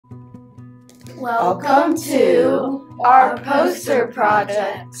Welcome to our poster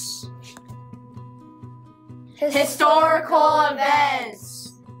projects. Historical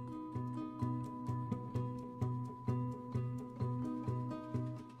events.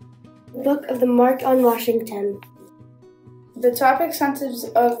 Book of the March on Washington. The topic sentence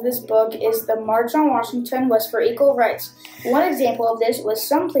of this book is the March on Washington was for equal rights. One example of this was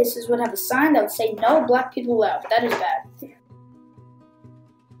some places would have a sign that would say no black people allowed. That is bad.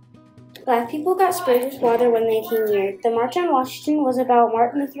 Black people got sprayed with water when they came near. The March on Washington was about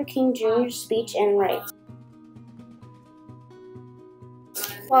Martin Luther King Jr.'s speech and rights.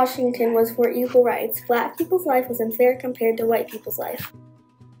 Washington was for equal rights. Black people's life was unfair compared to white people's life.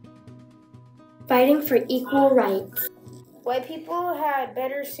 Fighting for equal rights. White people had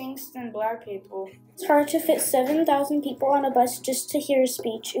better seats than black people. It's hard to fit 7,000 people on a bus just to hear a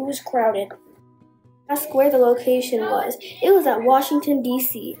speech. It was crowded. Ask where the location was. It was at Washington,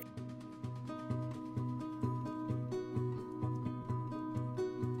 D.C.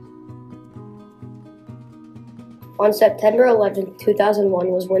 On September 11,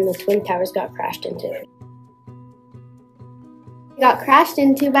 2001 was when the Twin Towers got crashed into. They got crashed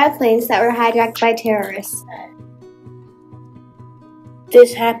into by planes that were hijacked by terrorists.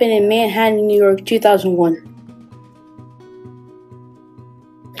 This happened in Manhattan, New York, 2001.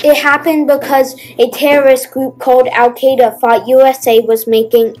 It happened because a terrorist group called Al-Qaeda thought USA was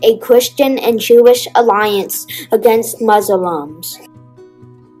making a Christian and Jewish alliance against Muslims.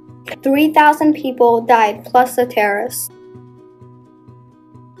 3,000 people died, plus the terrorists.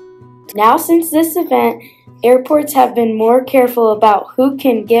 Now, since this event, airports have been more careful about who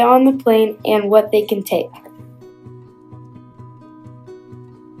can get on the plane and what they can take.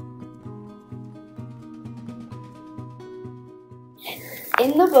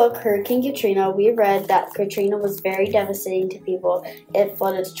 In the book Hurricane Katrina, we read that Katrina was very devastating to people. It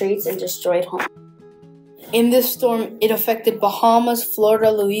flooded streets and destroyed homes. In this storm, it affected Bahamas, Florida,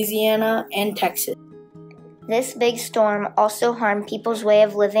 Louisiana, and Texas. This big storm also harmed people's way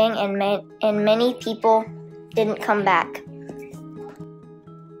of living, and many people didn't come back.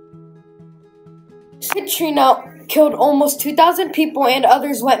 Katrina killed almost 2,000 people and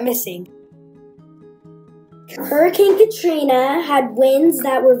others went missing. Hurricane Katrina had winds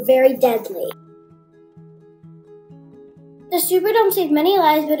that were very deadly. The Superdome saved many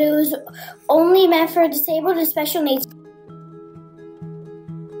lives, but it was only meant for disabled and special needs.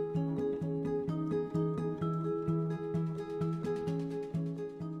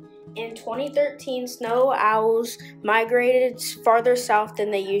 In 2013, snow owls migrated farther south than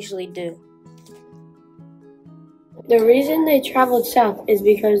they usually do. The reason they traveled south is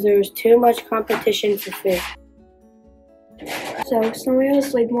because there was too much competition for food. So, snowy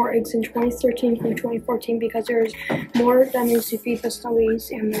owls laid more eggs in 2013 from 2014 because there was more dummies to feed the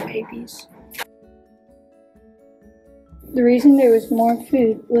snowies and their babies. The reason there was more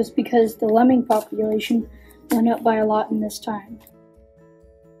food was because the lemming population went up by a lot in this time.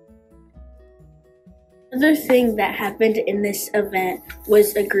 Another thing that happened in this event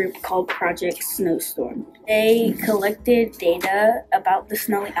was a group called Project Snowstorm. They collected data about the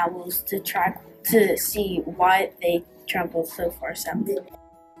snowy owls to see why they traveled so far south.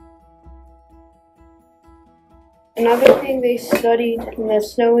 Another thing they studied in the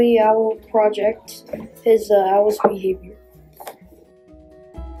Snowy Owl Project is the owl's behavior.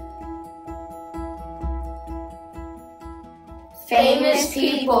 Famous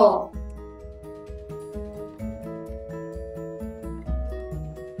people.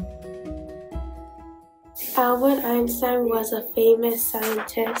 Albert Einstein was a famous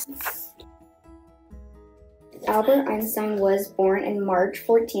scientist. Albert Einstein was born on March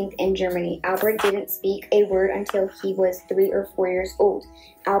 14th in Germany. Albert didn't speak a word until he was 3 or 4 years old.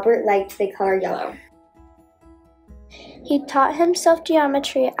 Albert liked the color yellow. He taught himself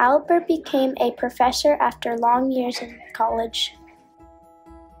geometry. Albert became a professor after long years in college.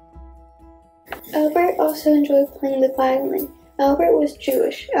 Albert also enjoyed playing the violin. Albert was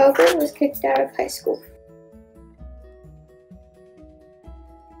Jewish. Albert was kicked out of high school.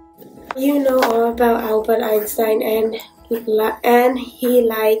 You know all about Albert Einstein, and he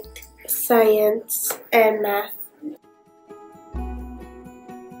liked science and math.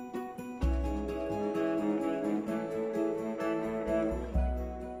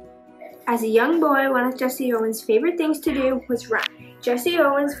 As a young boy, one of Jesse Owens' favorite things to do was run. Jesse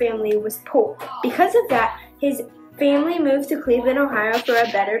Owens' family was poor. Because of that, his family moved to Cleveland, Ohio for a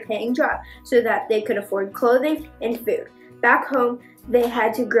better paying job so that they could afford clothing and food. Back home, they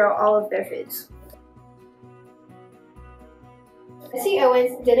had to grow all of their foods. Jesse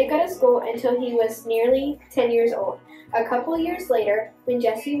Owens didn't go to school until he was nearly 10 years old. A couple years later, when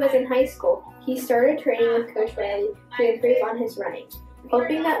Jesse was in high school, he started training with Coach Riley to improve on his running,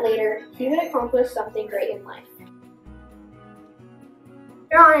 hoping that later he would accomplish something great in life.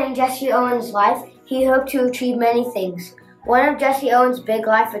 Later on in Jesse Owens' life, he hoped to achieve many things. One of Jesse Owens' big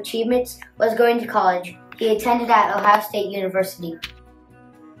life achievements was going to college. He attended at Ohio State University.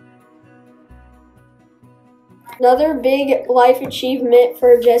 Another big life achievement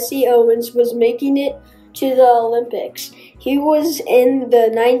for Jesse Owens was making it to the Olympics. He was in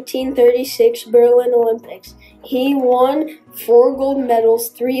the 1936 Berlin Olympics. He won 4 gold medals,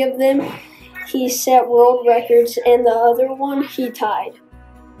 3 of them he set world records, and the other one he tied.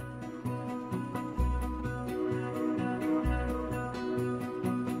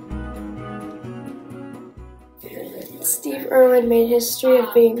 Steve Irwin made history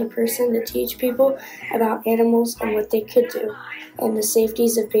of being the person to teach people about animals and what they could do, and the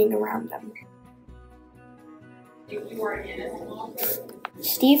safeties of being around them.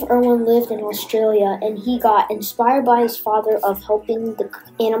 Steve Irwin lived in Australia, and he got inspired by his father of helping the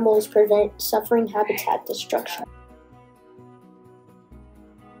animals prevent suffering habitat destruction.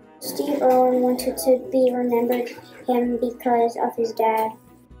 Steve Irwin wanted to be remembered him because of his dad.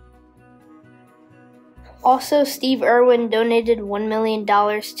 Also, Steve Irwin donated $1 million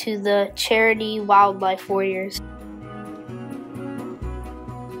to the charity Wildlife Warriors.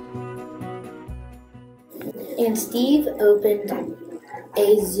 And Steve opened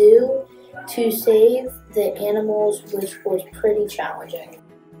a zoo to save the animals, which was pretty challenging.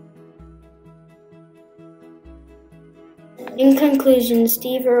 In conclusion,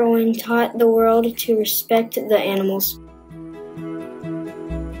 Steve Irwin taught the world to respect the animals.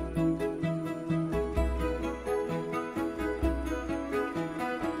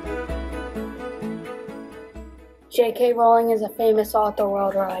 J.K. Rowling is a famous author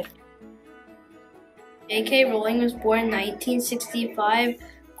worldwide. J.K. Rowling was born in 1965,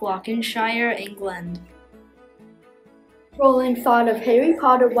 Gloucestershire, England. Rowling thought of Harry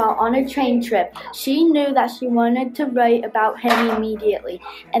Potter while on a train trip. She knew that she wanted to write about him immediately.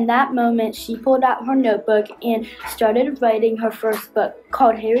 In that moment, she pulled out her notebook and started writing her first book,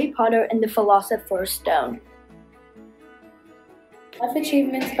 called Harry Potter and the Philosopher's Stone. Life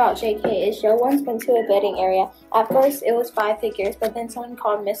achievements about JK is Joe once went to a bidding area. At first it was 5 figures, but then someone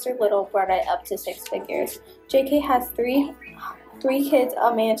called Mr. Little brought it up to 6 figures. JK has three kids,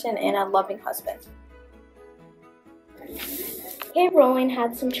 a mansion, and a loving husband. J.K. Rowling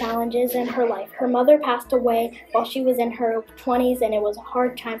had some challenges in her life. Her mother passed away while she was in her 20s, and it was a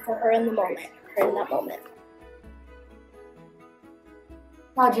hard time for her in that moment.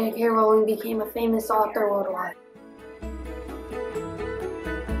 How J.K. Rowling became a famous author worldwide.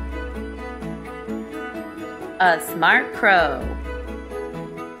 A smart crow.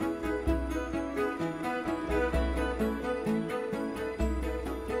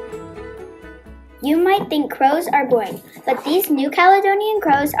 You might think crows are boring, but these New Caledonian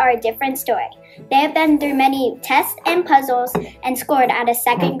crows are a different story. They have been through many tests and puzzles and scored at a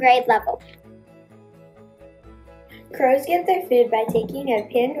 2nd grade level. Crows get their food by taking a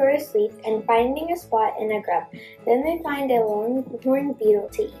Pandora's leaf and finding a spot in a grub. Then they find a longhorn beetle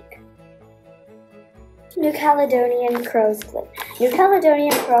to eat. New Caledonian crows live. New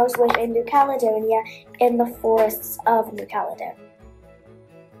Caledonian crows live in New Caledonia in the forests of New Caledonia.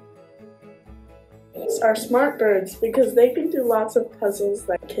 Are smart birds because they can do lots of puzzles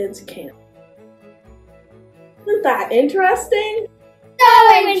that kids can't. Isn't that interesting?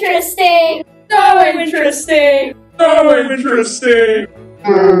 So interesting! So interesting! So interesting!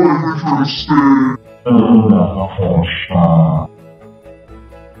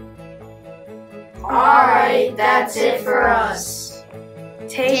 Alright, that's it for us.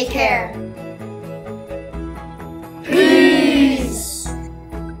 Take care.